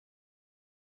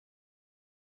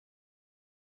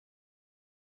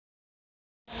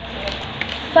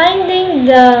Finding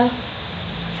the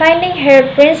Finding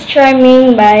Her Prince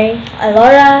Charming by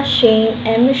Elora, Shayne,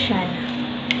 and Rusiana.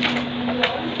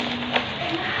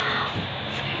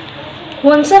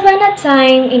 Once upon a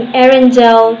time in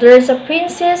Arendelle, there is a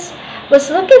princess was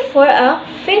looking for a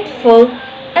faithful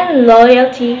and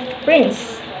loyalty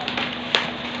prince.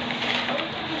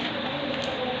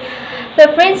 The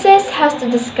princess has to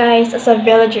disguise as a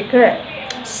villager girl,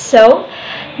 so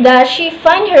that she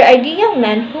find her ideal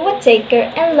man who would take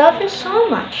her and love her so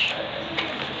much.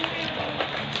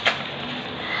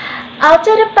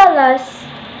 Outside the palace,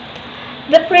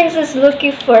 the princess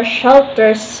looking for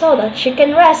shelter so that she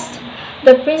can rest.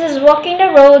 The princess walking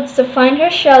the roads to find her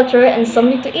shelter and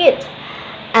something to eat,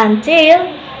 until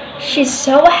she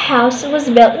saw a house that was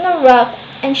built in a rock,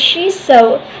 and she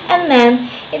saw a man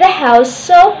in the house,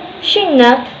 so she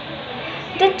knocked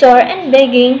the door and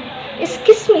begging,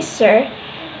 "Excuse me, sir,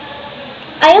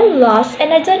 I am lost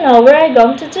and I don't know where I'm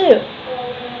going to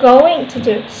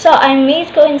do. So I may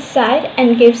go inside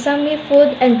and give some me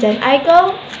food and then I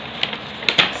go,"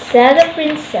 said the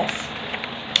princess.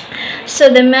 So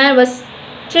the man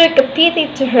took a pity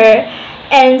to her,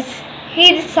 and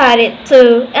he decided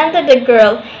to enter the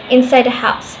girl inside the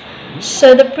house.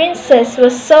 So the princess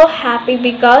was so happy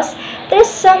because there's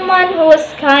someone who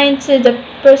was kind to the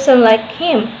person like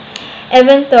him,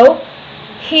 even though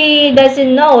he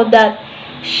doesn't know that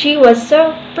she was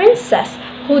a princess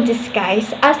who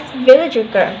disguised as villager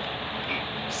girl.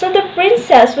 So the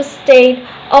princess was stayed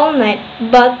all night,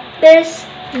 but there's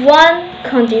one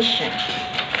condition.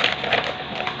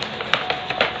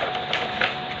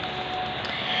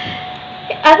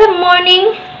 At the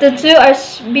morning, the two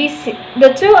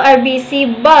are busy,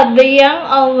 but the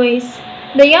young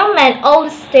man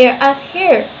always stare at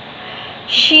her.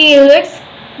 She looks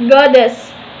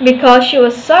goddess because she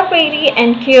was so pretty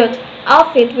and cute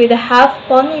outfit with a half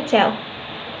ponytail.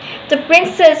 The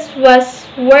princess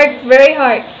worked very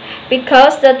hard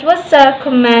because that was a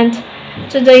command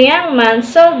to the young man,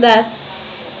 so that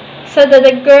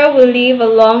the girl will live a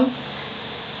long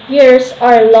years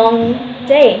or a long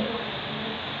day.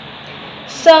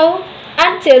 So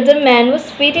until the man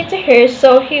was pity to her,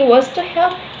 so he was to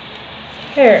help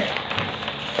her.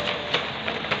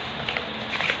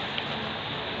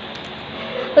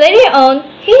 Later on,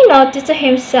 he noticed to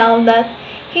himself that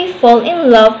he fell in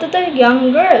love with the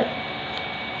young girl.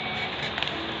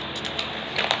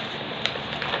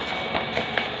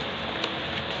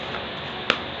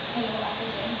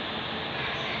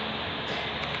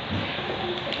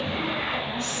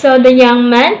 So the young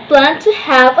man planned to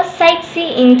have a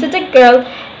sightseeing to the girl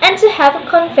and to have her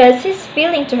confess his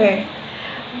feeling to her,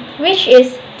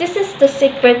 this is the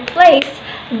secret place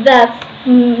that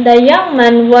the young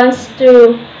man wants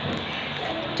to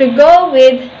go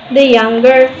with the young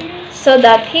girl, so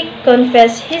that he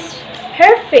confess his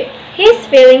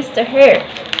feelings to her.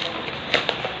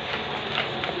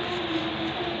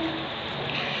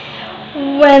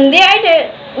 When they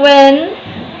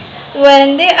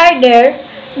are there,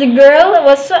 the girl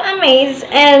was so amazed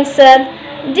and said,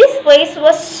 "This place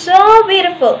was so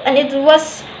beautiful and it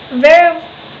was very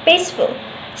peaceful,"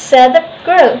 said the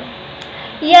girl.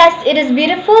 "Yes, it is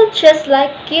beautiful just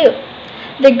like you."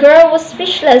 The girl was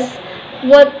speechless.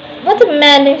 What the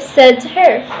man said to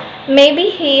her. Maybe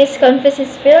he is confessing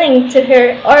his feeling to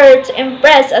her or to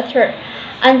impress at her,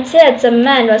 until the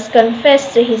man was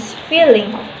confessed to his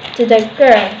feeling to the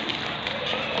girl.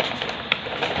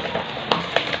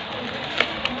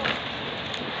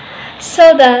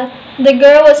 So that the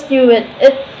girl knew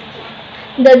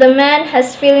that the man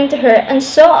has feeling to her, and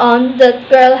so on. That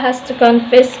girl has to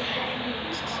confess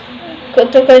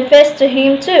to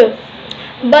him too.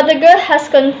 But the girl has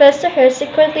confessed to her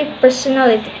secretly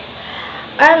personality.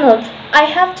 "Arnold, I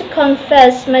have to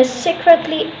confess my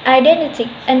secretly identity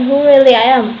and who really I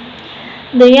am."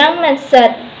 The young man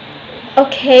said,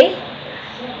 "Okay."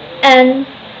 And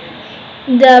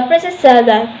the princess said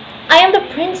that, "I am the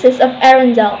princess of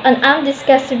Arendelle, and I'm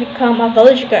disguised to become a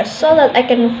village girl so that I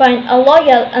can find a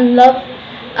loyal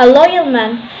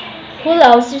man who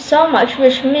loves you so much,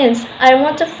 which means I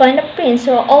want to find a prince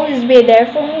who will always be there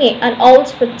for me and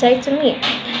always protect me.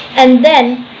 And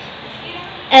then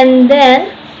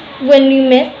when we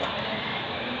meet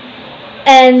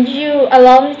and you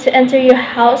allow me to enter your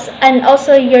house, and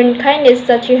also your kindness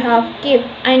that you have give,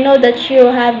 I know that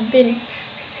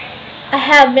I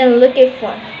have been looking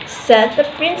for," said the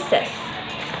princess.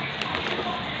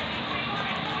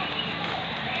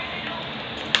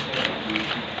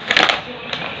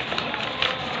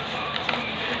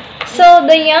 So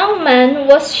the young man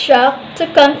was shocked to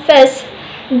confess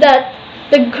that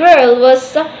the girl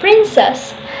was a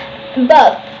princess,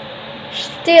 but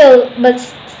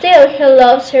Still he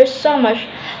loves her so much.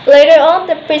 Later on,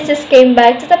 the princess came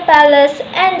back to the palace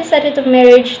and decided to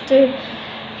marry to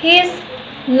his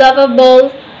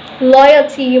lovable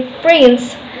loyalty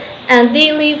prince, and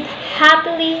they lived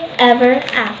happily ever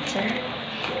after.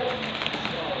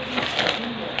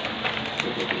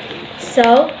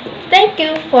 So, thank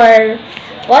you for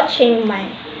watching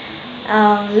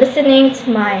listening to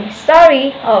my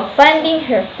story of Finding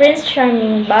Her Prince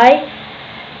Charming by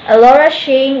Elora,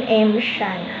 Shayne, and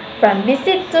Rusiana from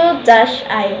BECED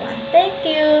 2-I1. Thank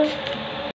you.